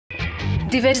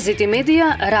Диверзити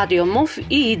медиа, Радио МОФ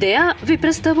и ИДЕА ви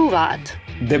представуваат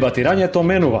Дебатирањето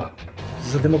менува.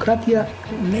 За демократија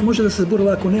не може да се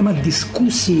зборува ако нема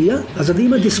дискусија, а за да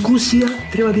има дискусија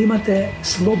треба да имате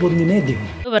слободни медиуми.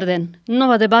 Добар ден.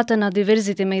 Нова дебата на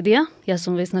Диверзити Media. Јас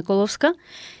сум Весна Коловска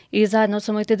и заедно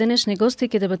со моите денешни гости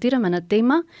ќе дебатираме на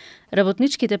тема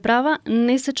Работничките права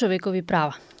не се човекови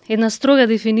права. Една строга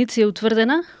дефиниција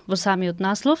утврдена во самиот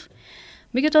наслов.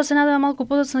 Меѓутоа се надевам малку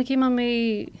подоцна ќе имаме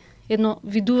и едно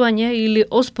видување или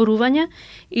оспорување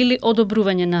или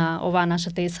одобрување на оваа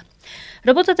наша теза.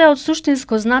 Работата е од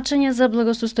суштинско значење за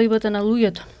благосостојбата на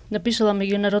луѓето, напишала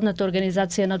Меѓународната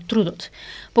организација на трудот.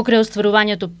 Покрај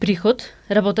остварувањето приход,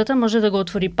 работата може да го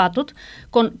отвори патот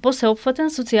кон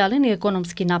посеопфатен социјален и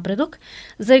економски напредок,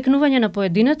 заекнување на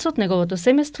поединецот, неговото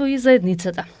семејство и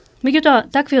заедницата.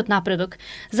 Меѓутоа, таквиот напредок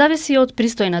зависи од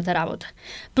пристојната работа.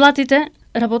 Платите,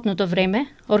 работното време,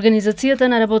 организацијата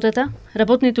на работата,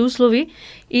 работните услови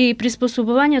и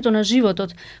приспособувањето на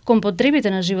животот кон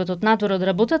потребите на животот надвор од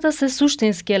работата се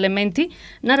суштински елементи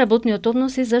на работниот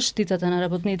однос и заштитата на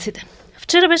работниците.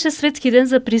 Вчера беше светски ден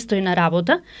за пристојна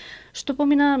работа, што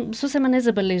помина сосема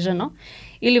незабележано,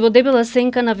 или во дебела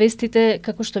сенка на вестите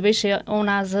како што беше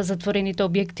она за затворените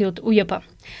објекти од УЈП.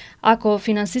 Ако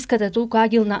финансиската е толку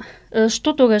агилна,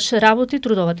 што тогаш работи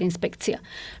трудовата инспекција?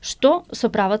 Што со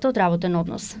правата од работен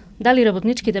однос? Дали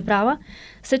работничките права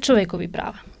се човекови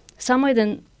права? Само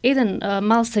еден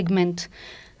мал сегмент.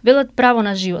 Велат право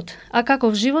на живот, а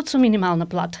каков живот со минимална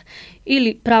плата?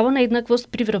 Или право на еднаквост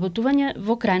при вработување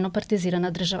во крајно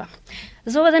партизирана држава.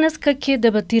 За ова денеска ќе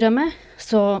дебатираме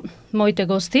со моите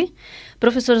гости,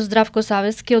 професор Здравко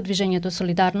Савески од движењето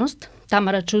Солидарност,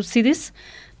 Тамара Чаусидис,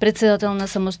 председател на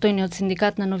самостојниот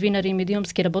синдикат на новинари и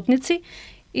медиумски работници,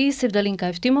 и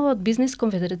Севдалинка Ефтимова од Бизнис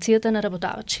конфедерацијата на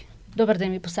работодавачи. Добар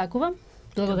ден ви посакувам.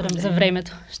 Благодарам за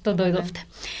времето што дојдовте.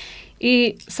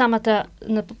 И самата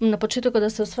на почетокот да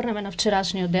се осврнеме на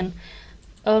вчерашниот ден.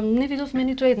 Не видовме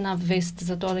ниту една вест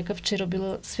за тоа дека вчера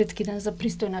било светски ден за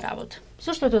пристојна работа.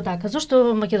 Зошто е тоа така? Зошто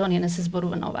во Македонија не се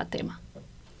зборува на оваа тема?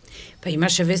 Па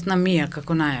имаше вест на Мија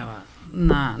како најава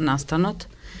на настанот.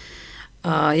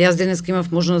 Јас денес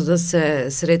имав можност да се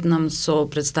сретнам со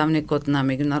представникот на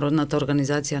Меѓународната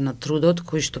организација на трудот,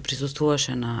 кој што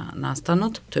присуствуваше на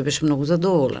настанот. Тој беше многу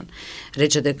задоволен.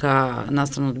 Рече дека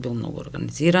настанот бил многу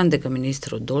организиран, дека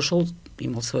министерот дошол,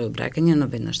 имал своје обраќање, но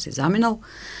веднаш се заминал.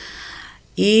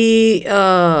 И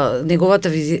неговата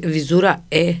визура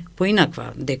е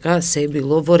поинаква, дека се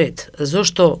било во ред.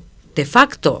 Зошто де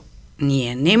факто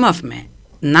ние немавме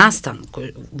настан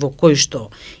во кој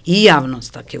што и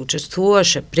јавноста ќе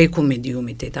учествуваше преку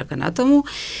медиумите и така натаму,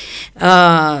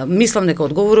 мислам дека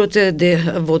одговорот е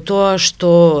во тоа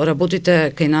што работите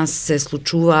кај нас се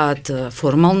случуваат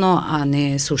формално, а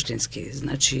не суштински.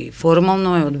 Значи,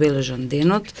 формално е одбележан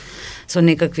денот со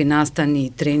некакви настани,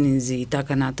 тренинзи и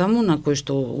така натаму, на кој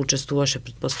што учествуваше,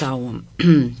 предпоставувам,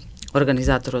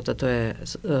 организаторот, а тоа е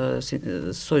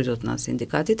Сојузот на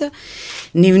синдикатите,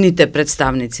 нивните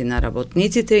представници на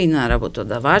работниците и на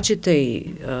работодавачите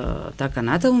и така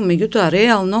натаму. Меѓутоа,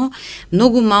 реално,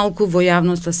 многу малку во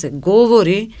јавноста се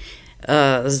говори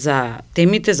за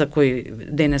темите за кои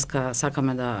денеска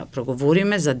сакаме да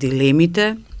проговориме, за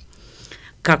дилемите,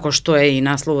 како што е и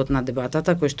насловот на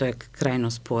дебатата, кој што е крајно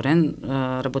спорен.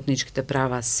 Работничките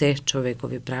права се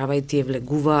човекови права и тие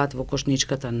влегуваат во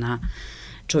кошничката на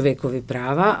човекови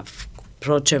права.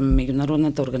 Впрочем,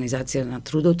 Меѓународната организација на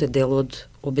трудот е дел од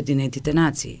Обединетите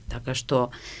нации, така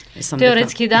што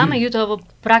теоретски да, меѓутоа во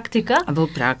практика во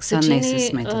пракса не се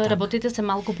смета така. Работите се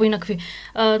малку поинакви.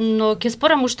 Но ќе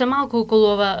спорам уште малку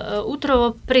околу ова.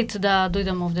 Утрово пред да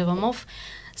дојдам овде во МОФ,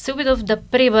 се обидов да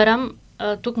пребарам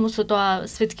токму со тоа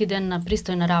светски ден на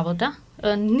пристојна работа.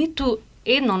 Ниту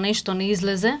едно нешто не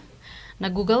излезе на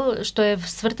Google што е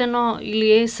свртено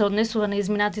или се однесува на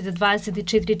изминатите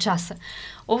 24 часа.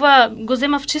 Ова го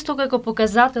земав чисто како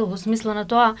показател во смисла на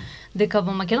тоа дека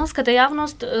во македонската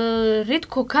јавност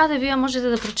ретко каде вие можете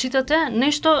да прочитате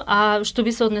нешто што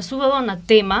би се однесувало на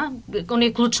тема, оние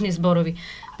клучни зборови: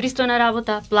 пристојна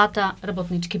работа, плата,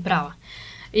 работнички права.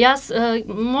 Јас,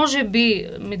 може би,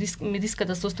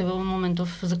 медиската состојба во моментов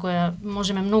за која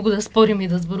можеме многу да спориме и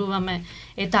да зборуваме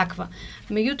е таква.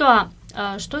 Меѓутоа,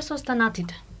 што е со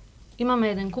останатите?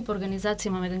 Имаме еден куп организации,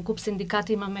 имаме еден куп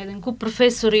синдикати, имаме еден куп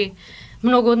професори,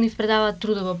 многу од нив предаваат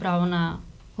трудово право на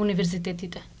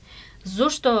универзитетите.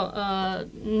 Зошто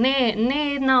не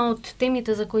е една од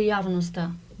темите за кои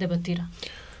јавноста дебатира?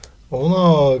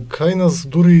 Она, кај нас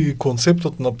дури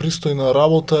концептот на пристојна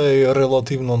работа е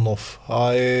релативно нов,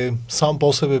 а е сам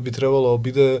по себе би требало да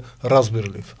биде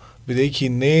разбирлив. Бидејќи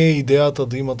не е идејата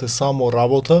да имате само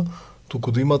работа,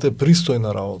 туку да имате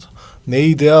пристојна работа. Не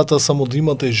е идејата само да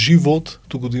имате живот,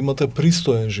 туку да имате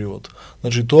пристоен живот.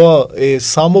 Значи тоа е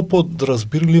само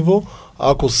подразбирливо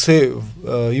ако се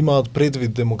имаат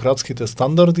предвид демократските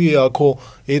стандарди и ако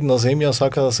една земја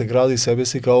сака да се гради себе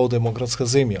си као демократска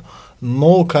земја.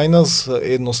 Но кај нас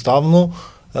едноставно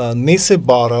не се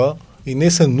бара и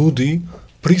не се нуди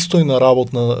пристојна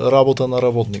работа на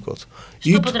работникот.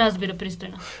 Што подразбира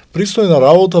пристојна? Пристојна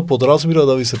работа подразбира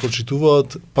да ви се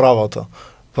почитуваат правата.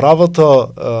 Правата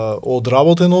од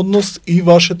работен однос и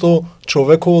вашето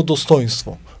човеково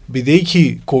достоинство.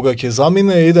 Бидејќи кога ќе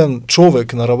замине еден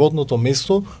човек на работното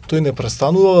место, тој не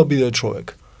престанува да биде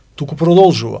човек, туку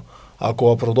продолжува.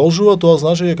 Ако продолжува, тоа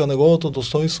значи дека неговото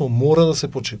достоинство мора да се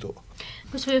почитува.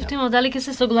 Госпожо Ефтимова, дали ќе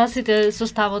се согласите со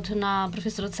ставот на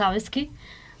професорот Савески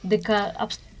дека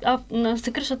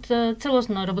се кршат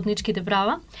целосно работничките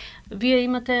права? Вие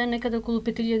имате некаде околу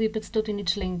 5500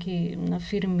 членки на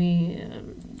фирми.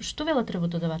 Што велат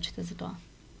работодавачите за тоа?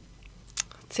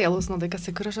 Целосно дека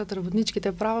се кршат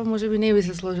работничките права, можеби не би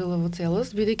се сложила во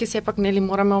целост, бидејќи сепак нели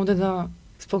мораме овде да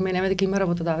споменеме дека има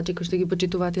работодавачи кои што ги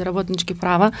почитуваат и работнички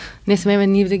права, не смееме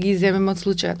нив да ги изземеме од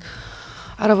случајот.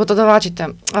 А работодавачите,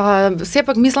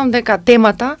 сепак мислам дека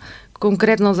темата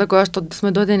конкретно за која што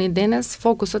сме додени денес,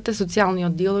 фокусот е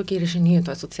социјалниот диалог и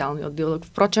решението е социјалниот диалог.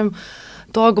 Впрочем,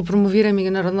 тоа го промовира и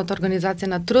Меѓународната организација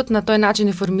на труд, на тој начин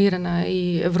е формирана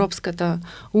и Европската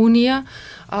унија.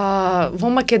 Во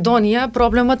Македонија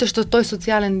проблемот е што тој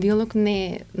социјален диалог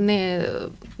не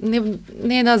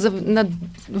е на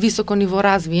високо ниво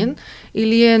развиен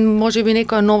или е можеби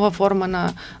некоја нова форма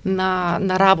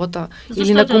на работа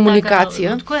или на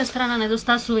комуникација. Од која страна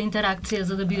недостасува интеракција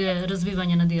за да биде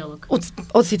развивање на диалог?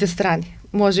 Од сите страни.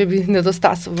 Можеби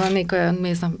недостасува некоја,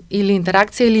 не знам, или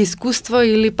интеракција, или искуство,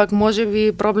 или пак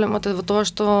можеби проблемот е во тоа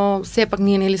што сепак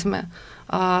ние нели сме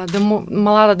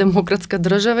млада демократска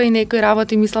држава и некои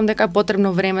работи мислам дека е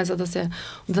потребно време за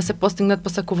да се постигнат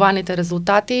посакуваните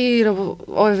резултати.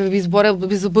 Овие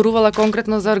би зборувала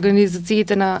конкретно за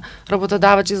организациите на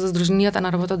работодавачи, за здруженијата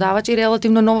на работодавачи,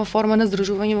 релативно нова форма на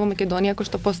здружување во Македонија кој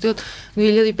што постои од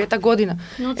 2005 година.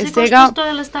 Но сега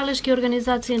постоеле сталешки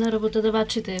организации на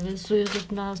работодавачите,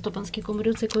 Сојузот на стопански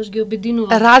комори, секогаш ги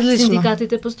обединува. Различно.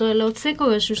 Синдикатите постоеле од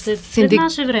секогаш уште пред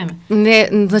наше време. Не,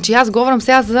 значи јас говорам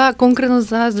сега за конкретно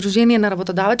за Здружение на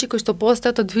работодавачи кои што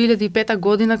постојат од 2005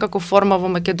 година како форма во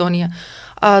Македонија.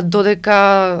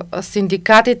 Додека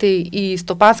синдикатите и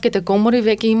стопанските комори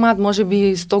веќе имаат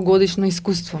можеби 100 годишно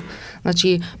искуство.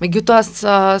 Значи, меѓутоа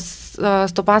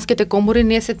стопанските комори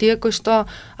не се тие кои што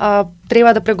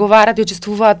треба да преговарат и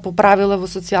учествуваат по правила во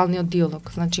социјалниот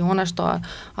диалог. Значи, она што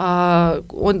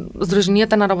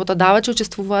Здруженијата на работодавачи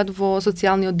учествуваат во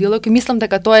социјалниот диалог и мислам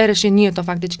дека тоа е решението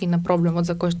фактички на проблемот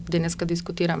за кој денеска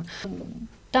дискутираме.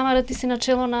 Тамара, ти си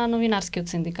начело на новинарскиот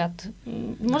синдикат.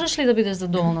 Можеш ли да бидеш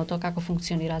задоволна тоа како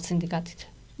функционираат синдикатите?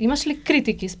 Имаш ли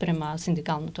критики спрема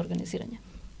синдикалното организирање?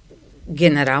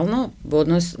 Генерално, во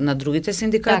однос на другите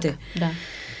синдикати? Так, да.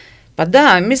 Па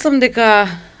да, мислам дека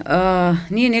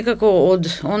ние некако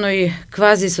од оној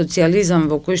квази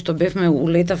социјализам во кој што бевме,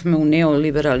 улетавме у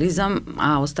неолиберализам,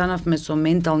 а останавме со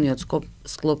менталниот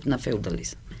склоп на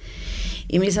феудализам.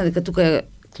 И мислам дека тука е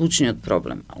клучниот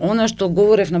проблем. Она што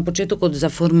говорев на почетокот за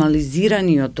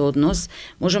формализираниот однос,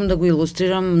 можам да го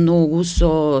илустрирам многу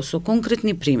со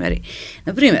конкретни примери.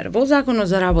 Например, во Законот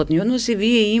за работни односи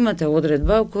вие имате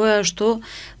одредба која што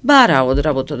бара од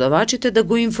работодавачите да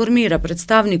го информира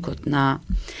представникот на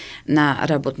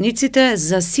работниците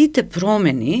за сите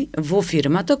промени во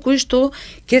фирмата кои што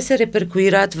ќе се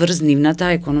реперкуираат врз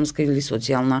нивната економска или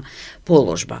социјална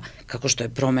положба, како што е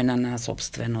промена на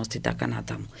собственост и така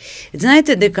натаму.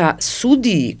 Знаете дека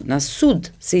судии на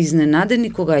суд се изненадени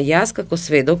кога јас како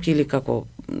сведок или како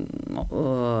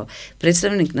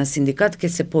представник на синдикат ќе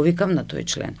се повикам на тој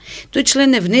член. Тој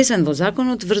член е внесен во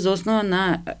законот врз основа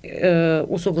на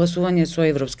усогласување со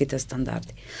европските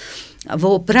стандарди.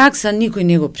 Во пракса никој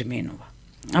не го применува.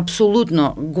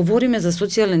 Апсолутно, говориме за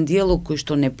социјален диалог кој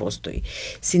што не постои.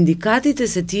 Синдикатите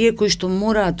се тие кои што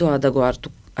мораат тоа да го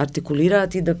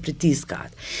артикулираат и да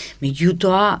притискаат.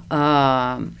 Меѓутоа,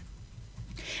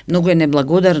 многу е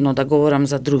неблагодарно да говорам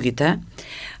за другите.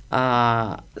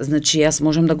 Значи, јас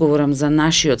можам да говорам за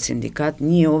нашиот синдикат,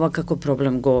 ние ова како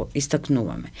проблем го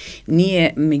истакнуваме.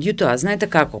 Ние, меѓутоа, знаете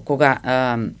како, кога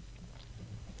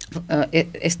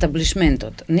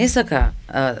естаблишментот не сака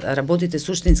работите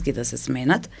суштински да се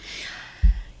сменат,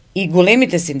 И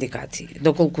големите синдикати,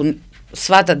 доколку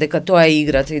сватат дека тоа е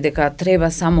играта и дека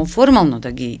треба само формално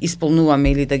да ги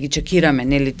исполнуваме или да ги чекираме,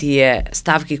 нели тие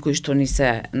ставки кои што ни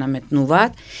се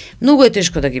наметнуваат, многу е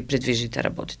тешко да ги предвижите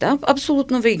работите.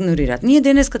 Апсолутно ве игнорираат. Ние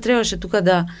денеска требаше тука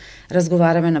да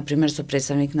разговараме, например, со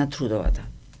представник на трудовата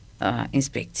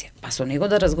инспекција. Па со него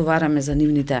да разговараме за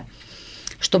нивните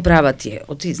што прават тие.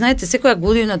 Знаете, секоја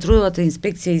година трудовата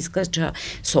инспекција искача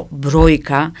со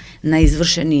бројка на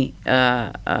извршени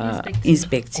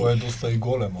инспекции. Која е доста и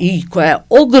голема. И која е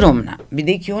огромна,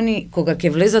 бидејќи они кога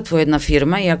ќе влезат во една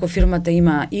фирма, и ако фирмата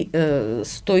има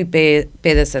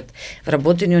 150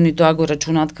 вработени, они тоа го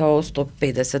рачунаат као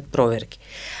 150 проверки.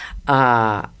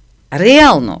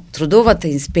 Реално, трудовата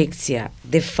инспекција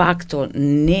де факто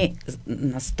не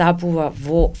настапува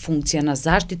во функција на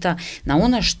заштита на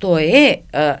она што е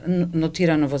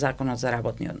нотирано во Законот за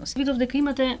работни односи. Видов дека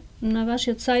имате на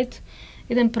вашиот сајт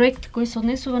еден проект кој се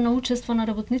однесува на учество на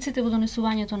работниците во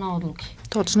донесувањето на одлуки.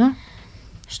 Точно.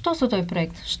 Што со тој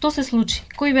проект? Што се случи?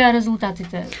 Кои беа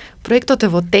резултатите? Проектот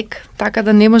е во тек, така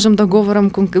да не можам да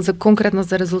говорам конкретно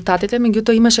за резултатите,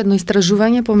 меѓутоа имаше едно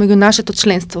истражување помеѓу нашето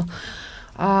членство.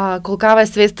 Колкава е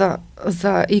свеста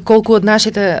за и колку од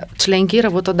нашите членки,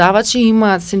 работодавачи,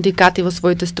 имаат синдикати во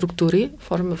своите структури,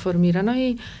 формирано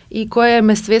и која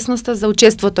е свесноста за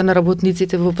учеството на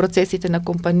работниците во процесите на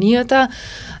компанијата,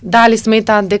 дали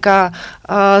сметаат дека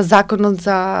законот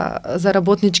за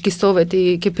работнички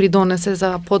совети ќе придонесе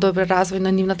за подобар развој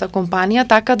на нивната компанија,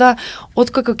 така да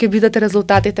откако ќе бидат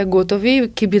резултатите готови,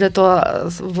 ќе биде тоа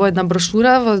во една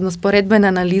брошура, во една споредбена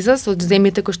анализа со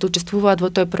земјите кои што учествуваат во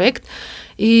тој проект,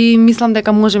 и мислам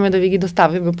дека можеме да ви ги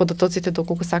доставиме податоците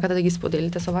доколку сакате да ги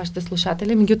споделите со вашите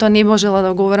слушатели. Меѓутоа не можела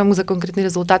да говорам за конкретни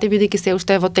резултати бидејќи се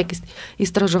уште е во тек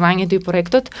истражувањето и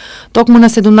проектот. Токму на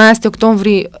 17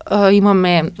 октомври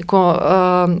имаме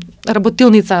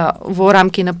работилница во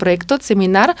рамки на проектот,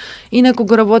 семинар, инаку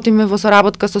го работиме во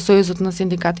соработка со Сојузот на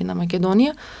синдикати на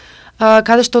Македонија,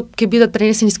 каде што ќе бидат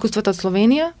пренесени искуствата од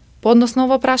Словенија, подносно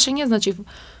ова прашање, значи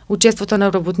учеството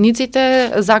на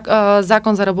работниците,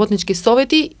 закон за работнички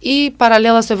совети и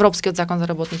паралела со Европскиот закон за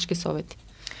работнички совети.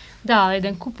 Да,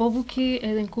 еден куп обуки,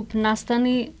 еден куп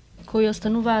настани кои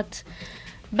остануваат,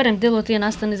 барем дел од тие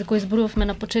настани за кои зборувавме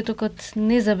на почетокот,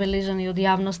 незабележани од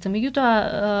јавноста.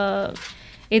 Меѓутоа,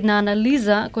 една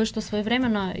анализа која што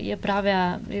своевремено ја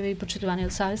правеа и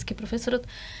почитуваниот Савески професорот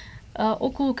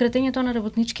околу кретењето на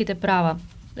работничките права.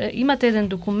 Имате еден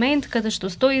документ каде што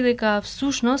стои дека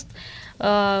всушност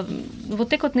во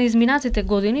текот на изминатите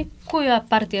години, која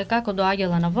партија како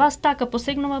доаѓала на власт, така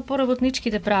посегнува по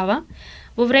работничките права.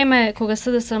 Во време кога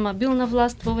СДСМ бил на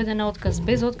власт, воведен е отказ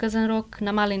без отказен рок,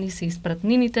 намалени се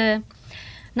испратнините,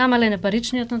 намален е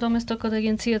паричниот надоместок од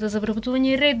Агенцијата за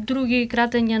вработување и ред други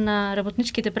кратења на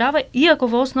работничките права, иако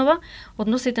во основа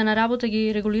односите на работа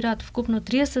ги регулираат вкупно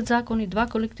 30 закони,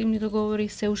 2 колективни договори,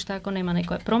 се уште ако нема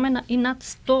некоја промена и над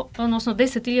 100, односно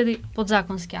 10.000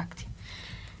 подзаконски акти.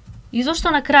 И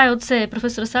зошто на крајот се,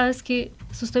 професор Савески,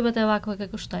 состојбата е ваква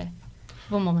како што е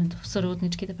во моментов со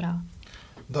работничките права?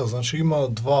 Да, значи има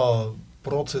два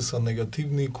процеса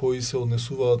негативни кои се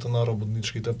однесуваат на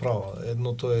работничките права.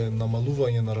 Едното е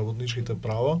намалување на работничките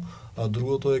права, а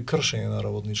другото е кршење на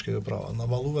работничките права.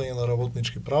 Намалување на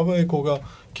работнички права е кога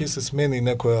ќе се смени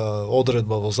некоја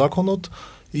одредба во законот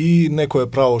и некое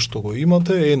право што го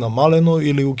имате е намалено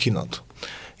или укинато.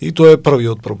 И тоа е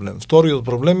првиот проблем. Вториот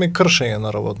проблем е кршење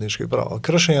на работнички права.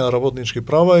 Кршење на работнички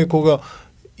права е кога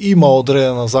има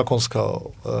одредена законска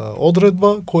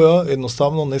одредба која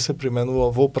едноставно не се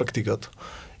применува во практиката.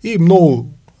 И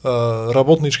многу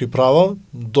работнички права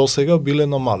досега биле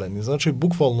намалени. Значи,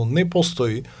 буквално не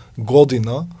постои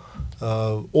година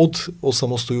од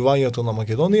осамостојувањето на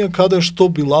Македонија каде што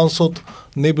билансот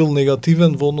не бил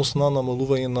негативен во однос на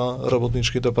намалување на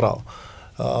работничките права.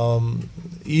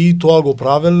 И тоа го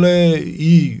правеле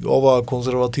и оваа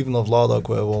конзервативна влада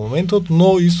која е во моментот,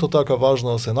 но исто така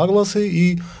важно да се нагласи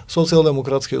и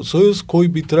Социјалдемократскиот сојуз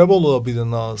кој би требало да биде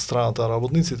на страната на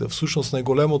работниците. Всушност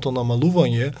најголемото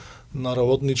намалување на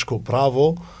работничко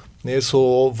право не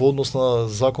со во однос на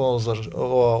законот за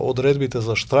одредбите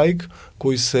за штрајк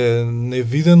кои се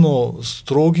невидено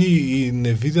строги и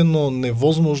невидено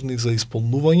невозможни за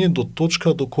исполнување до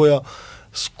точка до која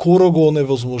скоро го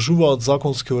невозможуваат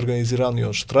законски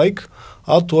организираниот штрајк,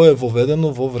 а тоа е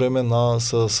воведено во време на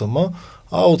СДСМ,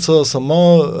 А од СДСМ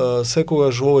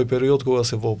секогаш во овој период кога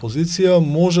се во опозиција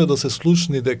може да се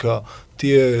случни дека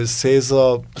тие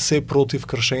се против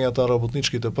кршењата на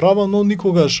работничките права, но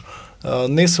никогаш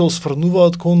не се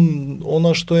осврнуваат кон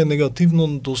она што е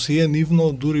негативно досие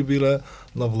нивно, дури биле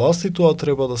на власт, и тоа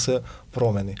треба да се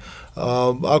промени.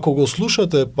 Ако го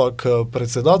слушате пак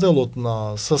председателот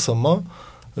на ССМ,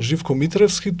 Живко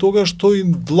Митревски, тогаш тој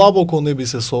длабоко не би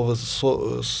се согласил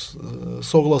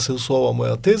со ова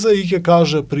моја теза и ќе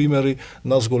каже примери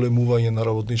на зголемување на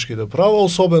работничките права,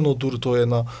 особено дури тој е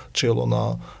на чело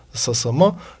на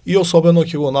ССМ, и особено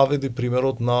ќе го наведи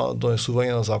примерот на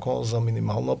донесување на закон за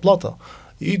минимална плата.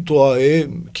 И тоа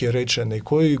е, ќе рече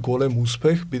некој, голем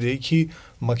успех, бидејќи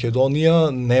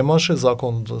Македонија немаше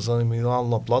закон за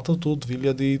минимална плата до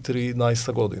 2013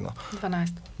 година.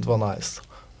 12.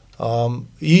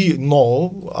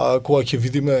 Кога ќе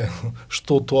видиме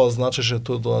што тоа значеше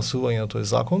тоа донесување на тој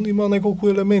закон, има неколку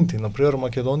елементи. Например,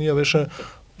 Македонија беше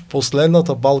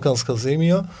последната балканска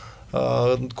земја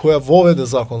која воведе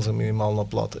закон за минимална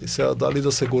плата. И сега дали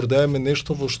да се гордееме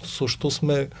нешто со што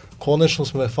сме конечно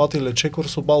сме фатиле чекор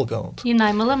со Балканот. И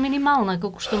најмала минимална,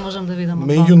 колку што можам да видам.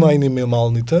 Меѓу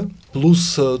најминималните,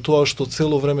 плюс тоа што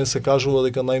цело време се кажува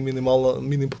дека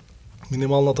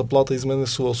минималната плата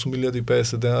изменесува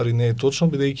 8.050 денари, не е точно,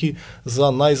 бидејќи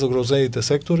за најзагрозените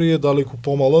сектори е далеку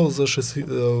помала, за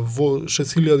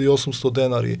 6.800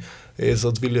 денари е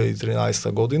за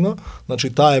 2013 година, значи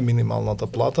таа е минималната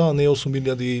плата, а не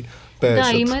 8.050.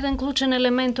 Да, има еден клучен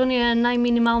елемент, оние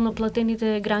најминимално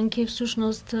платените гранки,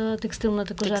 всушност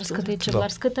текстилната, кожарската и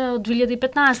чевларската, од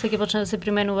 2015 ќе почне да се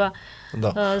применува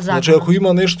закон. Значи, ако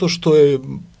има нешто што е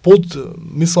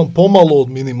помало од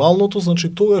минималното,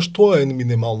 значи тогаш тоа е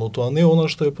минималното, а не она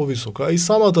што е повисоко. А и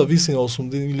самата висина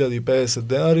 8.050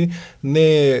 денари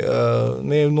не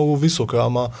е многу висока,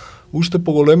 ама уште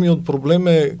поголемиот проблем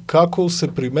е како се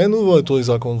применува тој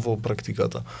закон во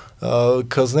практиката.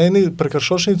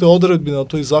 Прекршочните одредби на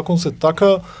тој закон се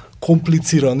така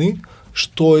комплицирани,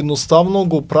 што едноставно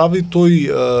го прави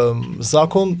тој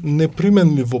закон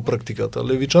неприменлив во практиката.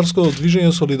 Левичарското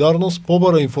движење Солидарност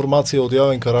побара информација од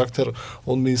јавен карактер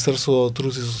од Министерството за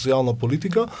труд и социјална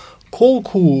политика,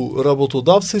 колку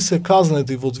работодавци се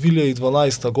казнети во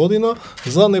 2012 година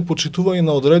за непочитување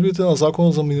на одредбите на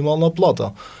законот за минимална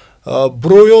плата.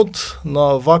 Бројот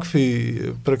на вакви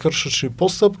прекршачни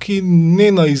постапки не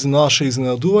наше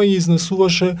изненадување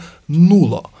изнесуваше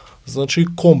 0. Значи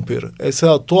компир.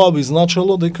 Сега тоа би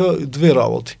значело дека две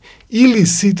работи. Или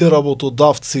сите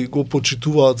работодавци го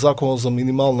почитуваат законот за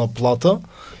минимална плата,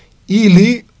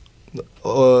 или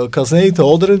казнените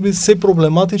одредби се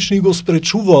проблематични и го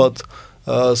спречуваат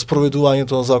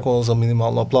спроведувањето на законот за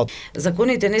минимална плата.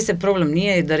 Законите не се проблем.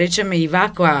 Ние, да речеме, и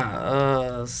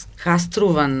ваква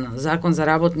каструван закон за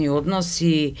работни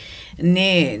односи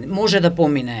не може да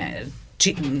помине,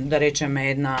 да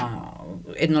речеме,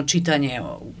 едно читање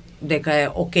дека е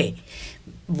окей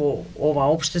во ова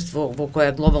општество во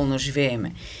кое глобално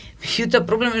живееме. Меѓутоа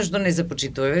проблем е што не се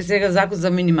почитува. Сега закон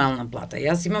за минимална плата.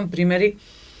 Јас имам примери,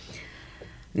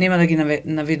 нема да ги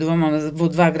наведувам, во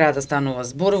два града станува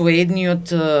збор, во едниот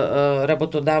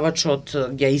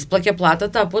работодавачот ја исплаќа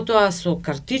платата, а потоа со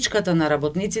картичката на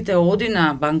работниците оди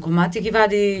на банкомат и ги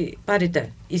вади парите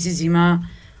и си зима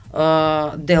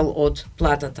дел од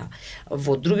платата.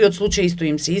 Во другиот случај исто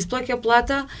им се исплаќа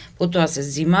плата, потоа се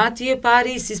зимаат тие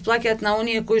пари и се исплаќаат на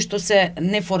оние кои што се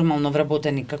неформално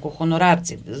вработени како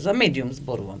хонорарци. За медиум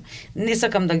зборувам. Не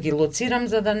сакам да ги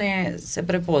лоцирам за да не се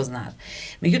препознаат.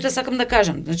 Меѓутоа сакам да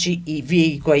кажам, значи и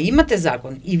вие кои имате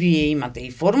закон, и вие имате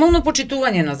и формално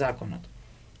почитување на законот.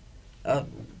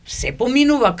 Се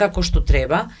поминува како што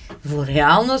треба, во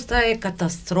реалноста е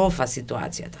катастрофа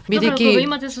ситуацијата. Добро, кога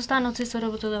имате состаноци со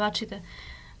работодавачите,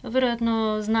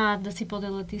 веројатно знаат да си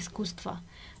поделат искуства.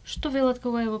 Што велат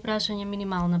кога е во прашање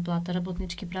минимална плата,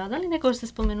 работнички права? Дали некој се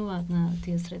споменуваат на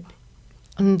тие средби?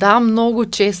 Да, многу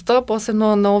често,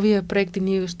 посебно на овие проекти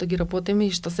ние што ги работиме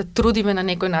и што се трудиме на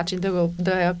некој начин да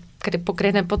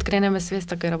подкренеме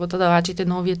свеста кај работодавачите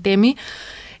на овие теми.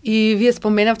 И вие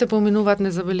споменавте, поминуваат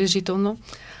незабележително.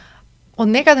 Од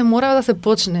некаде мора да се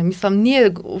почне. Мислам, ние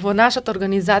во нашата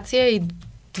организација и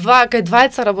кај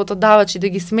двајца работодавачи да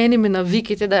ги смениме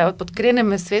навиките, да ја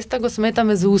подкренеме свеста, го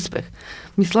сметаме за успех.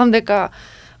 Мислам дека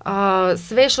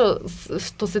све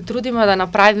што се трудиме да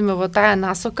направиме во таа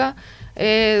насока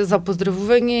е за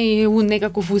поздравување и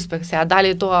некаков успех. Сега,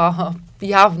 дали тоа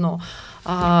јавно,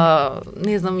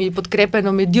 не знам, и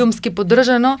подкрепено, медиумски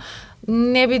поддржано,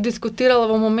 не би дискутирала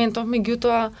во моментов,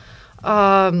 меѓутоа,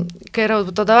 кај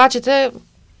работодавачите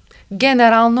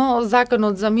Генерално,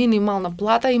 законот за минимална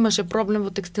плата имаше проблем во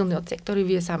текстилниот сектор и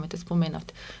вие самите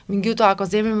споменавте. Меѓутоа, ако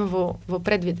земеме во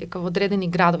предвид дека во одредени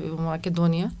градови во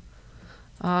Македонија,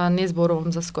 не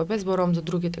зборувам за Скопје, зборувам за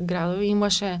другите градови,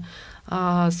 имаше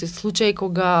се случаи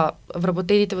кога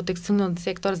вработените во текстилниот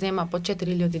сектор зема по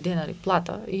 4000 денари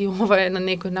плата и ова е на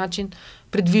некој начин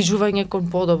придвижување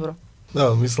кон подобро.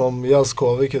 Да, мислам, јас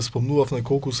кога веќе спомнував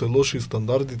неколку се лоши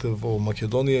стандардите во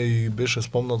Македонија и беше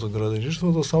спомнато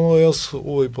градиничеството, само јас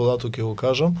овој податок ќе го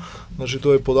кажам. Значи,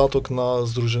 тоа е податок на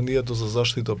Сдруженијето за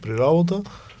заштита при работа,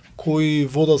 кои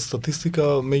водат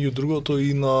статистика, меѓу другото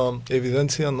и на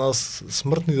евиденција на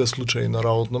смртните случаи на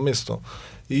работно место.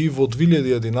 И во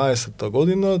 2011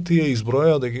 година тие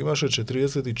изброја дека имаше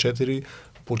 44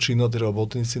 починати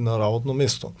работници на работно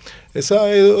место. Сега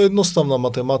е едноставна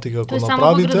математика ако направите. Тоа е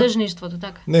само во градежништвото,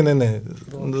 така? Не.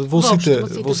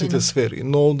 Во сите сфери.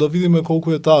 Но да видиме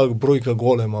колку е таа бројка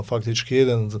голема, фактички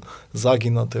еден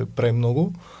загинат е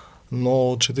премногу,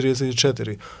 но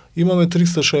 44. Имаме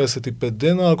 365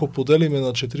 дена, ако поделиме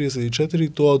на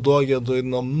 44, тоа доаѓа до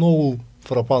една многу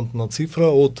фрапантна цифра,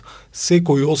 од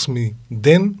секој 8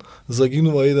 ден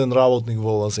загинува еден работник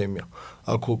во оваа земја.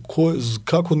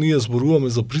 Како ние зборуваме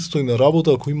за пристојна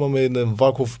работа ако имаме еден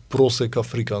ваков просек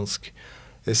африкански?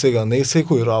 Сега, не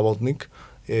секој работник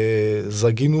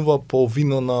загинува по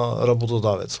вина на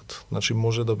работодавецот. Значи,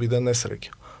 може да биде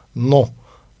несреќа. Но,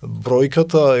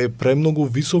 бројката е премногу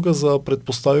висока за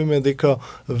предпоставиме дека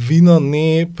вина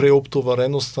не е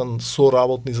преоптовареноста со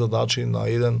работни задачи на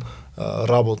еден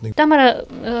работник. Тамара,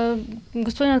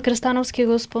 господинот Крестановски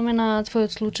го спомена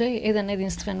твојот случај, еден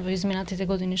единствен во изминатите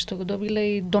години што го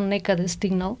добиле и до некаде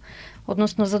стигнал,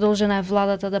 односно задолжена е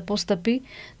владата да постапи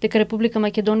дека Република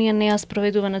Македонија не ја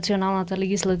спроведува националната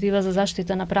легислатива за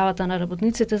заштита на правата на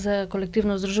работниците за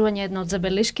колективно здружување, една од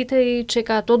забелешките и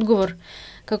чекаат одговор.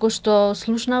 Како што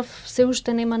слушнав, се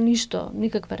уште нема ништо,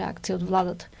 никаква реакција од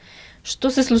владата. Што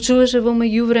се случуваше во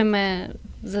меѓувреме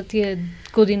за тие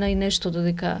година и нешто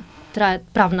додека трае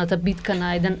правната битка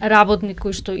на еден работник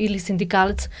кој што или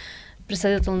синдикалец,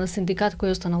 председател на синдикат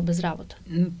кој останал без работа?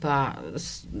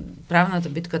 Правната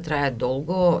битка трае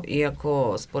долго,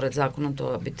 иако според законот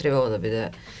тоа би требало да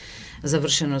биде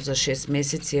завршено за 6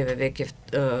 месеци, еве веќе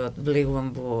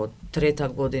влегувам во трета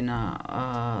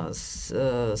година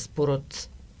спорот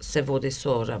се води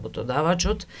со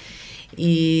работодавачот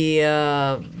и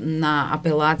на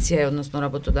апелација, односно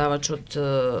работодавачот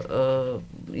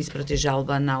испрати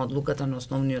жалба на одлуката на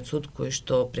основниот суд кој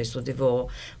што пресуди во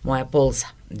моја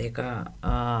полза дека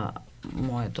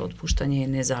моето отпуштање е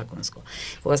незаконско.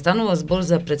 Кога станува збор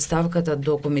за представката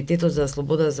до Комитетот за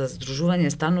слобода за здружување,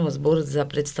 станува збор за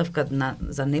представка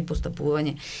за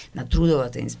непостапување на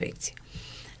трудовата инспекција,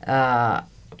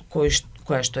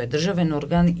 која што е државен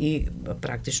орган и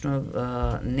практично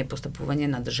непостапување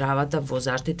на државата во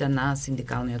заштита на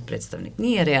синдикалниот представник.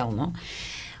 Ние реално,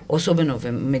 особено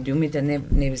во медиумите,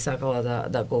 не би сакала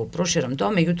да го проширам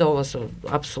тоа, меѓутоа ова со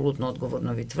апсолутно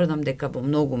одговорно ви тврдам дека во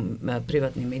многу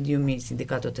приватни медиуми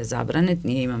синдикатот е забранет,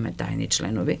 ние имаме тајни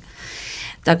членови.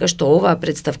 Така што оваа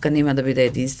представка нема да биде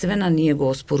единствена, ние го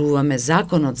оспоруваме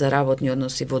законот за работни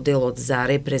односи во делот за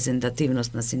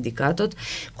репрезентативност на синдикатот,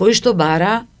 кој што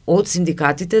бара од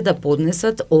синдикатите да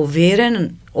поднесат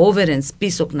оверен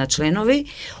список на членови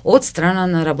од страна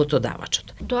на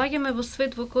работодавачот. Доаѓаме во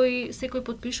свет во кој секој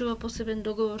подпишува посебен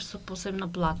договор со посебна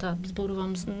плата.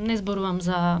 Не зборувам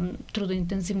за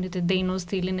трудоинтензивните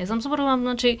дејности или не знам,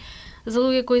 зборувам за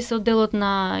луѓе кои се од делот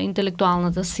на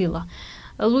интелектуалната сила.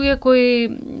 Луѓе кои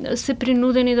се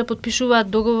принудени да подпишуваат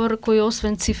договор кој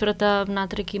освен цифрата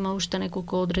внатре има уште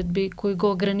неколку одредби кои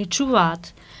го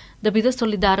ограничуваат да биде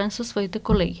солидарен со своите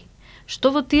колеги. Што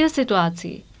во тие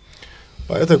ситуации?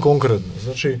 Ете конкретно,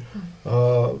 значи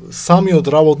самиот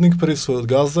работник пред својот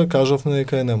газда кажавме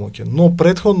дека е немоќен, но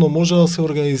претходно може да се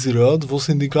организираат во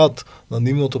синдикат на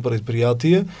нивното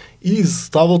предпријатие и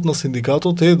ставот на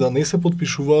синдикатот е да не се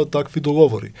подпишуваат такви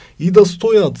договори и да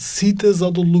стојат сите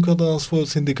зад одлуката на својот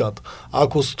синдикат.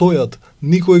 Ако стојат,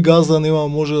 никој газда нема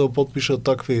може да подпишат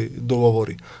такви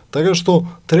договори. Така што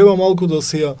треба малку да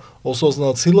се ја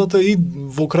осознаат силата и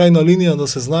во крајна линија да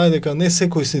се знае дека не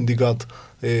секој синдикат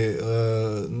е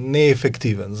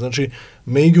неефективен. Значи,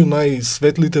 меѓу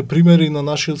најсветлите примери на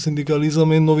нашиот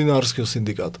синдикализам е новинарскиот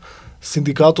синдикат.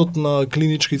 Синдикатот на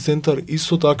клинички центар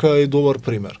исто така е добар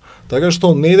пример. Така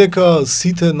што не дека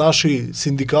сите наши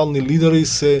синдикални лидери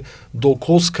се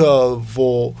докоска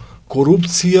во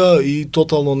корупција и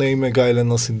тотално не име гајле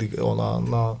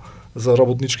за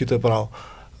работничките права.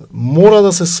 Мора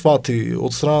да се свати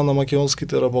од страна на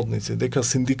македонските работници дека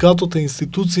синдикатот е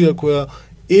институција која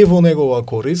е во негова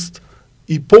корист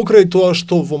И покрај тоа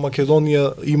што во Македонија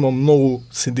има многу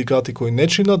синдикати кои не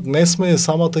чинат, не сме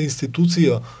самата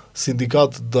институција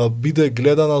синдикат да биде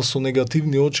гледана со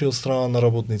негативни очи од страна на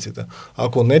работниците.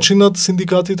 Ако не чинат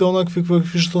синдикатите онакви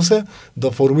какви што се,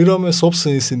 да формираме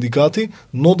сопствени синдикати,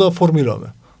 но да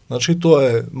формираме. Значи, тоа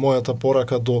е мојата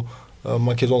порака до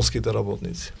македонските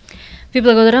работници. Ви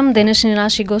благодарам. Денешни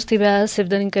наши гости беа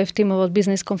Севдалинка Ефтимова од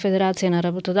Бизнес конфедерација на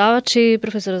работодавачи,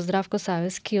 професор Здравко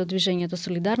Савески од движењето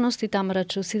Солидарност и Тамара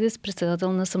Чаусидис,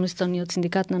 председател на самостојниот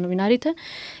синдикат на новинарите.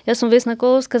 Јас сум Весна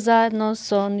Коловска, заедно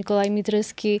со Николај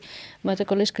Митрески, мојата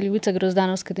колешка Љубица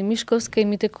Гроздановска-Демишковска и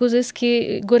Мите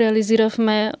Кузески го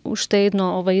реализиравме уште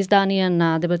едно ова издание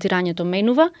на Дебатирањето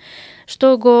менува,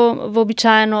 што го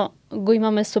вообичаено го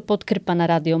имаме со подкрепа на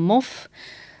Радио МОФ,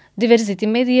 Диверзити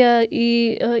медиа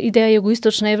и ИДЕА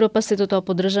Југоисточна Европа, сето тоа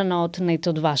поддржано од НЕТ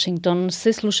од Вашингтон.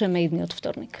 Се слушаме идниот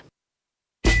вторник.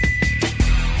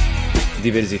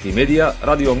 Диверзити медиа,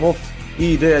 Радио МОФ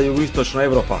и ИДЕА Југоисточна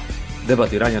Европа.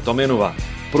 Дебатирањето менува.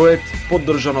 Проект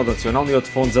поддржан од Националниот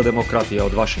фонд за демократија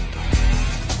од Вашингтон.